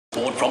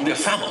from their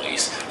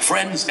families,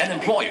 friends, and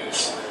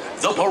employers.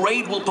 The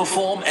parade will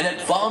perform an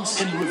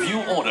advance in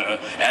review order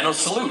and a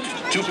salute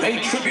to pay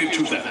tribute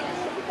to them.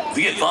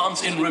 The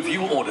advance in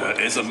review order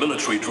is a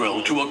military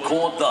drill to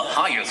accord the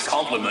highest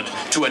compliment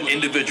to an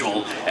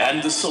individual,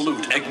 and the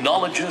salute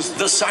acknowledges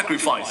the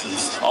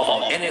sacrifices of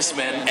our NS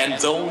men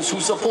and those who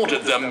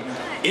supported them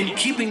in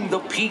keeping the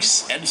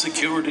peace and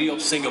security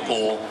of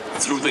Singapore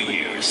through the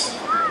years.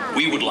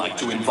 We would like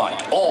to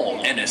invite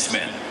all NS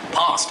men,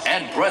 past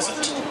and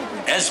present,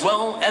 as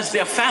well as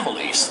their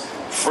families,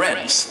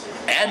 friends,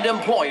 and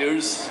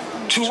employers,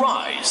 to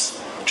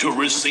rise to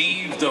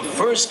receive the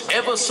first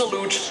ever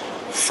salute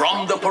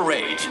from the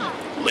parade.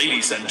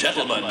 Ladies and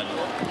gentlemen,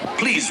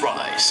 please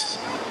rise.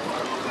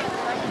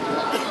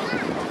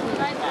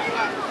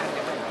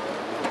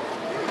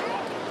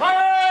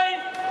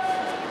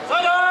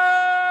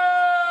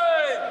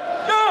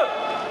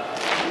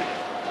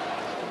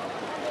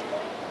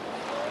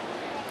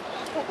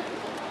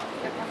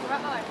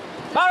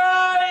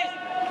 Mari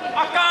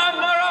akan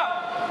marah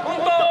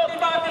untuk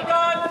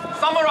dimatikan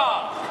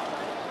Samara.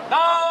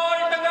 Now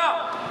di tengah,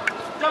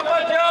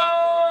 cepat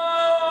jauh.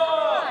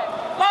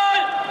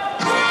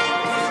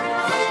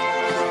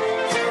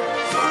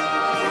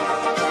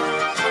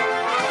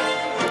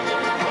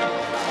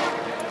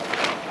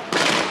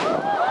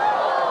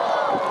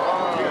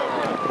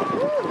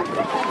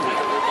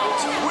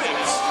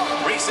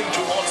 Racing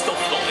towards the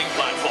floating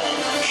platform,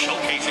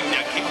 showcasing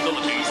their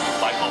capabilities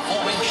by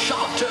performing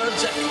sharp turns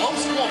at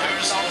close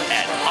quarters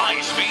at high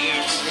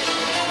speeds.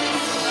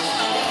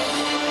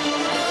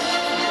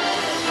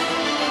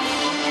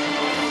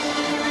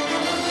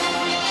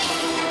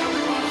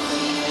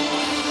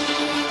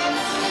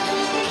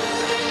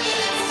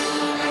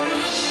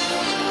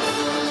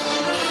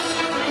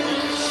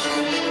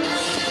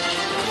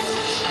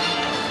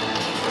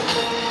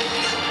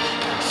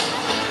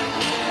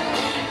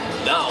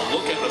 Now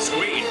look at the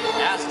screen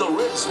as the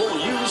ribs will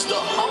use the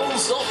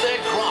hulls of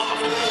their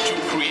craft to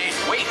create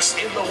wakes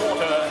in the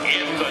water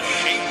in the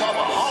shape of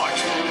a heart,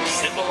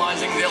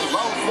 symbolizing their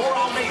love for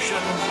our nation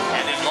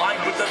and in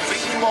line with the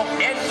theme of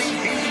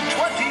NDP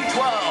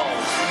 2012.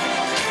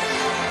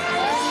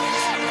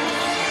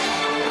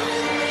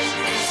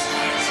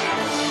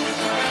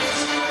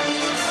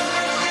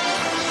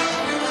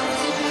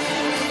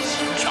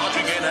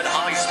 At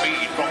high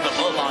speed from the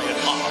Merlion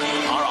Arm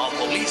are our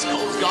police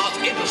Coast Guard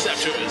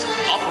interceptors,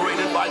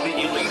 operated by the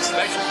elite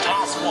Special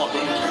Task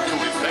Squadron to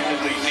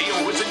effectively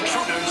deal with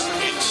intruders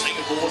in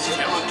Singapore's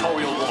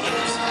territorial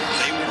waters.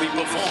 They will be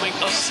performing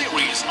a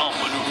series of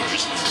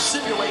maneuvers,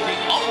 simulating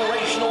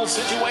operational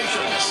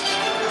situations.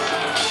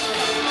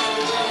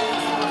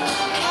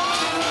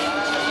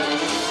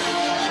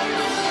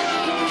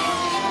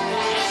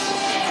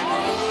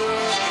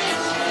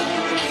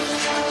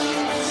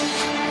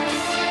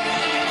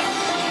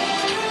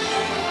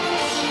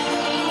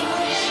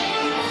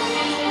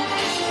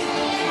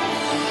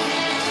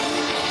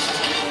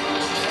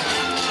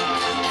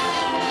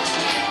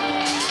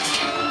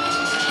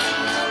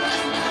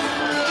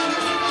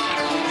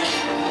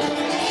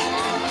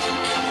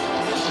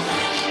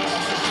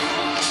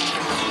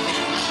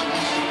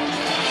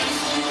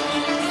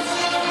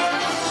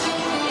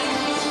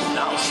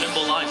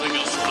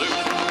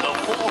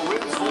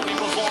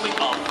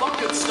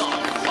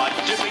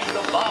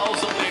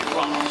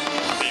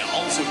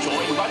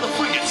 Joined by the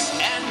frigates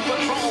and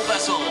patrol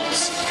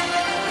vessels.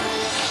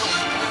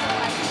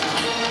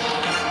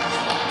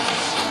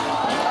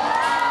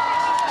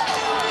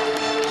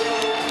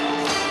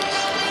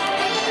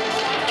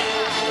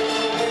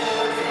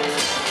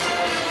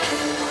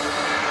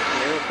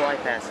 New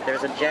Flypast,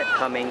 there's a jet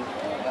coming.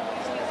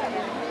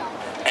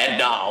 And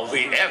now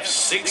the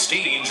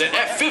F-16s and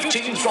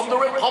F-15s from the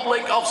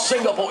Republic of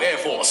Singapore Air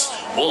Force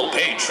will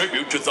pay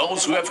tribute to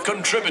those who have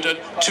contributed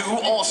to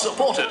or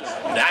supported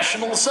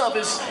national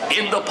service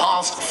in the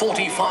past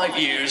 45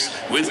 years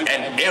with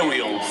an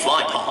aerial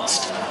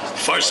flypast.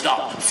 First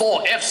up,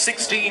 4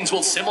 F-16s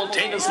will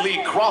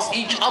simultaneously cross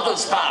each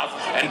other's path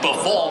and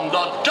perform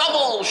the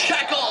double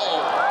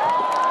shackle.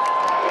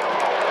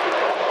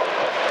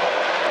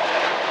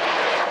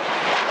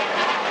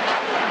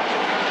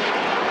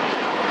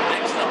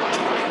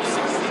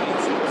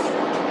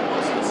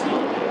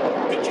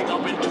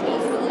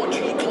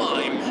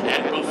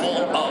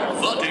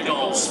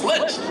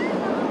 Split.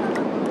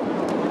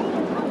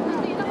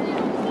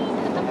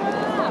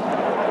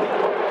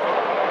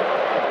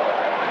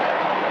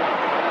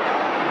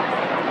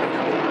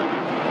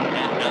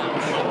 And now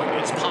showing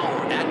its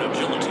power and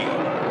agility,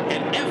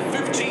 an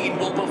F-15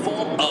 will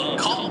perform a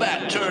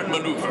combat turn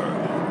maneuver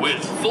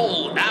with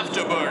full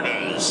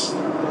afterburners.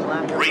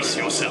 Brace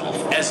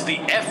yourself as the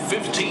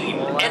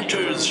F-15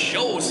 enters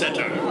show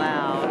center.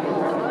 Wow.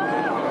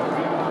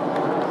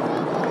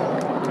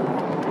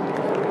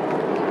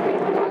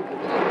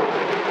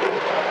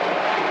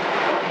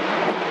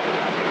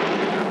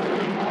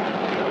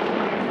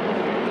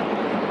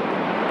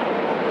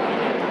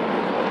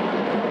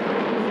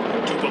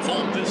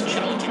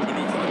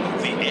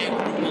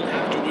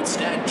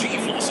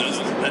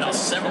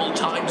 Several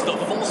times the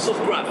force of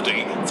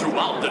gravity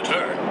throughout the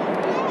turn.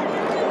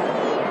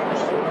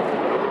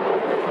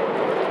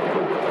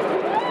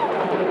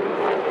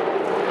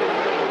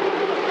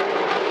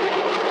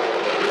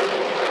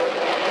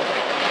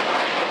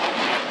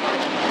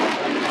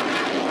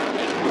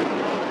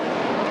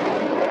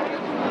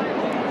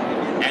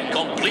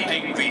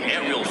 Completing the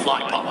aerial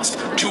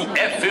flypast, two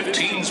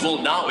F-15s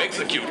will now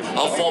execute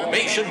a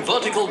formation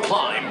vertical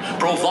climb,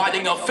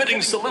 providing a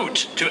fitting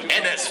salute to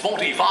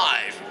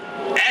NS-45.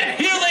 And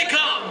here they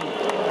come!